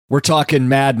We're talking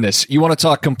madness. You want to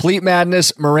talk complete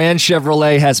madness? Moran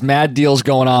Chevrolet has mad deals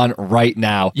going on right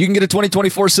now. You can get a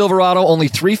 2024 Silverado only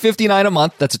 $359 a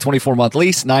month. That's a 24-month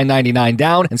lease, $999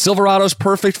 down. And Silverado's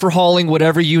perfect for hauling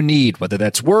whatever you need, whether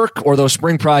that's work or those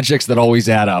spring projects that always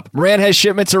add up. Moran has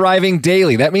shipments arriving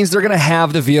daily. That means they're going to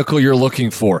have the vehicle you're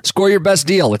looking for. Score your best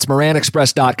deal. It's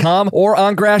MoranExpress.com or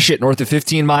on Gratiot, north of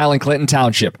 15 Mile in Clinton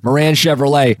Township. Moran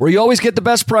Chevrolet, where you always get the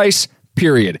best price.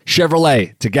 Period.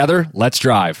 Chevrolet. Together, let's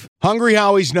drive. Hungry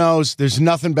Howie's knows there's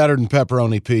nothing better than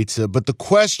pepperoni pizza, but the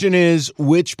question is,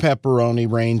 which pepperoni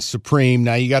reigns supreme?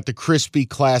 Now, you got the crispy,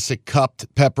 classic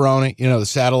cupped pepperoni, the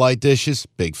satellite dishes.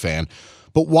 Big fan.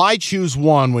 But why choose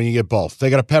one when you get both? They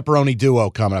got a pepperoni duo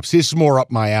coming up. See, this is more up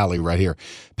my alley right here.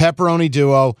 Pepperoni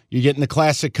duo, you're getting the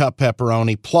classic cup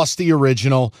pepperoni, plus the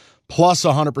original, plus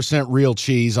 100% real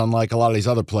cheese, unlike a lot of these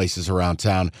other places around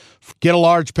town. Get a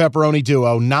large pepperoni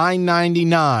duo,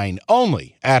 $9.99,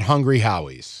 only at Hungry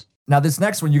Howie's. Now, this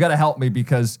next one, you got to help me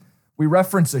because we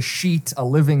reference a sheet, a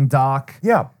living doc.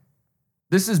 Yeah.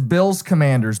 This is Bills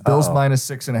Commanders, Bills minus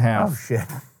 6.5. Oh, shit.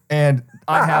 And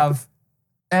I have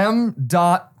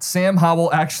Sam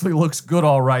Howell actually looks good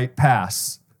all right,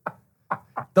 pass.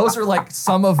 Those are like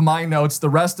some of my notes, the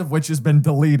rest of which has been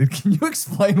deleted. Can you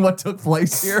explain what took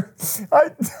place here?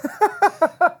 What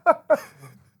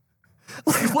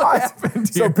happened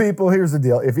here? So, people, here's the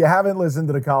deal. If you haven't listened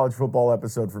to the college football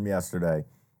episode from yesterday,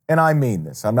 and I mean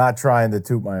this, I'm not trying to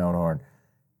toot my own horn.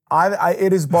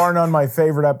 It is bar none my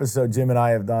favorite episode Jim and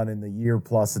I have done in the year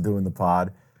plus of doing the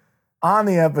pod. On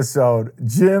the episode,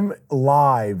 Jim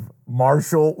live,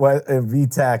 Marshall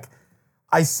VTech,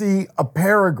 I see a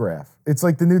paragraph. It's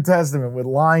like the New Testament with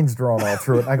lines drawn all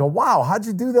through it. And I go, wow, how'd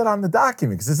you do that on the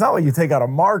document? Because it's not like you take out a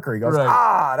marker. He goes,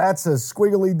 that's a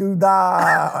squiggly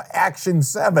doo-dah, action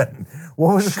 7.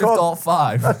 What was it Shift called? Alt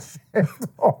 5.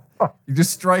 You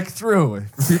just strike through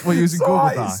for people using Google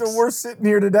Docs. So we're sitting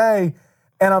here today,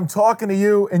 and I'm talking to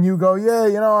you, and you go,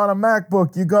 on a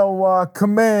MacBook, you go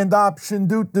Command, Option,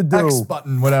 do-do-do. X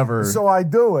button, whatever. So I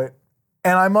do it,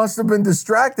 and I must have been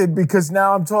distracted because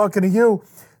now I'm talking to you.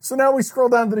 So now we scroll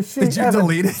down to the sheet. Did you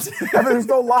delete it? There's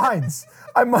no lines.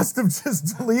 I must have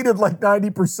just deleted like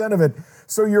 90% of it.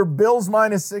 So your Bills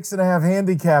minus 6.5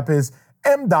 handicap is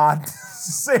M.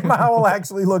 Sam Howell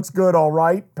actually looks good, all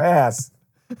right. Pass.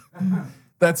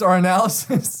 That's our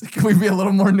analysis. Can we be a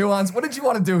little more nuanced? What did you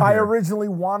want to do here? I originally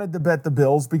wanted to bet the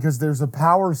Bills because there's a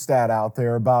power stat out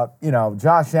there about,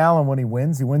 Josh Allen, when he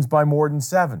wins by more than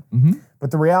 7. Mm-hmm. But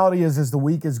the reality is, as the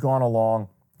week has gone along,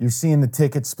 you're seeing the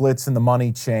ticket splits and the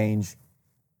money change.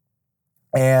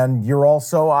 And you're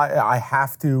also, I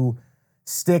have to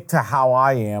stick to how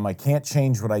I am. I can't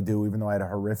change what I do, even though I had a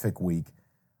horrific week.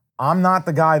 I'm not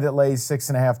the guy that lays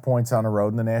 6.5 points on the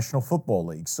road in the National Football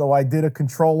League. So I did a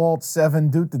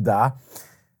Control-Alt-7 do-da-da,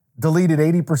 deleted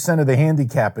 80% of the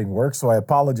handicapping work, so I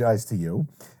apologize to you.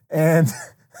 And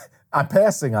I'm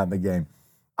passing on the game.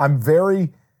 I'm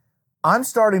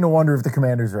starting to wonder if the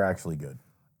Commanders are actually good.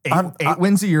 Eight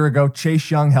wins a year ago, Chase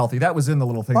Young healthy. That was in the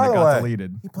little thing that got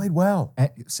deleted. He played well.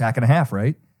 Sack and a half,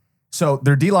 right? So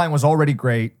their D-line was already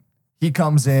great. He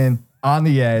comes in on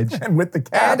the edge. And with the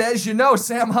cap. And as you know,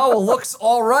 Sam Howell looks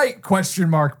all right, ?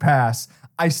 Pass.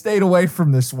 I stayed away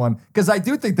from this one because I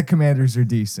do think the Commanders are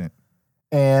decent.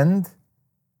 And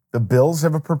the Bills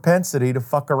have a propensity to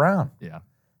fuck around. Yeah.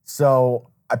 So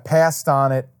I passed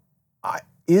on it.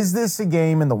 Is this a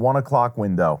game in the 1 o'clock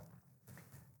window?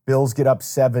 Bills get up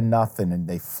 7-0 and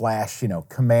they flash,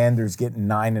 Commanders getting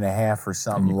 9.5 or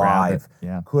something live.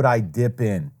 Yeah. Could I dip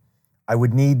in? I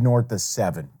would need north of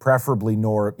 7, preferably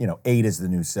north, 8 is the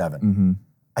new 7. Mm-hmm.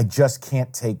 I just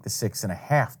can't take the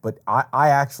 6.5. But I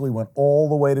actually went all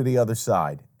the way to the other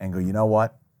side and go, you know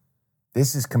what?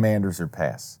 This is Commanders or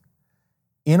pass.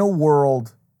 In a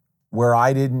world where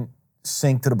I didn't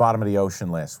sink to the bottom of the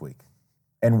ocean last week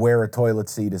and wear a toilet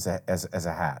seat as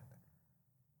a hat,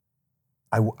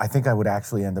 I think I would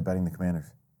actually end up betting the Commanders.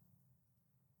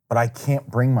 But I can't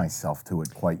bring myself to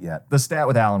it quite yet. The stat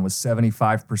with Allen was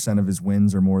 75% of his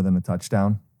wins are more than a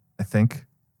touchdown, I think.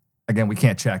 Again, we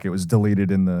can't check. It was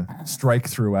deleted in the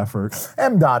strike-through effort.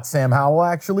 M. Sam Howell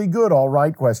actually good, all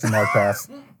right, ? Pass.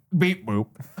 Beep boop.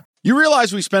 You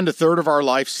realize we spend a third of our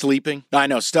life sleeping? I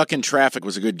know, stuck in traffic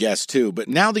was a good guess too, but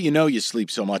now that you know you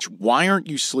sleep so much, why aren't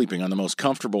you sleeping on the most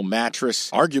comfortable mattress,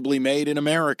 arguably made in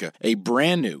America? A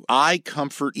brand new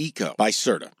iComfort Eco by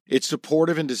Serta. It's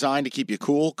supportive and designed to keep you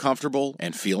cool, comfortable,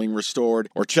 and feeling restored.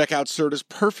 Or check out Serta's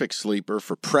Perfect Sleeper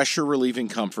for pressure-relieving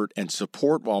comfort and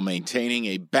support while maintaining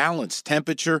a balanced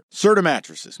temperature. Serta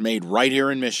mattresses made right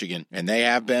here in Michigan, and they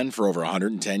have been for over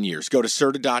 110 years. Go to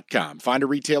Serta.com. Find a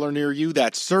retailer near you.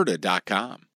 That's Serta.com.